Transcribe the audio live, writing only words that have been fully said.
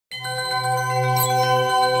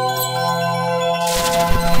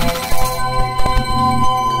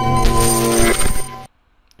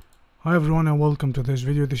Hi everyone and welcome to this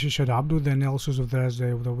video. This is Shad Abdu. The analysis of the last day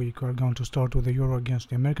of the week. We're going to start with the euro against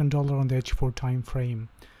the American dollar on the H4 time frame.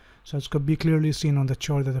 So it could be clearly seen on the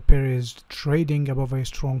chart that the pair is trading above a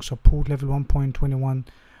strong support level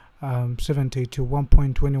 1.2170 to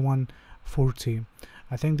 1.2140.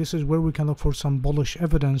 I think this is where we can look for some bullish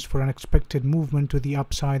evidence for an expected movement to the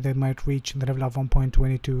upside that might reach the level of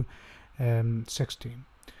 1.2260.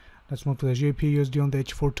 Let's move to the JPUSD on the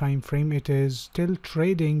H4 time frame. It is still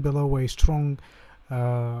trading below a strong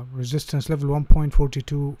resistance level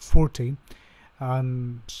 1.4240.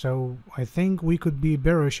 So I think we could be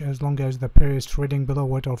bearish as long as the pair is trading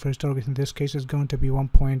below it. Our first target in this case is going to be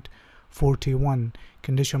 1.41,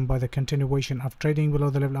 conditioned by the continuation of trading below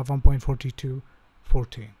the level of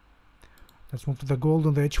 1.4240. Let's move to the gold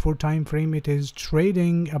on the H4 time frame. It is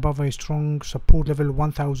trading above a strong support level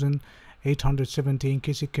 1,870. In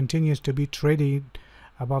case it continues to be trading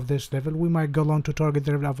above this level, we might go on to target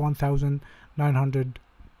the level of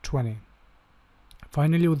 1,920.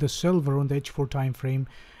 Finally, with the silver on the H4 time frame,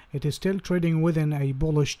 it is still trading within a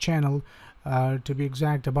bullish channel, to be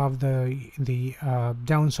exact, above the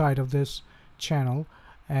downside of this channel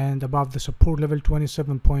and above the support level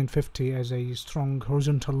 27.50 as a strong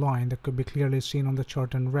horizontal line that could be clearly seen on the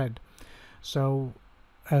chart in red. So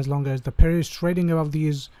as long as the pair is trading above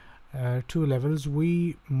these two levels,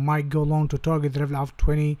 we might go long to target the level of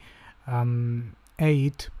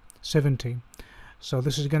 28.70. So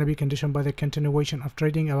this is going to be conditioned by the continuation of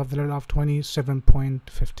trading above the level of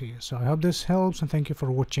 27.50. So I hope this helps and thank you for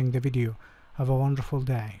watching the video. Have a wonderful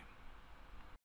day.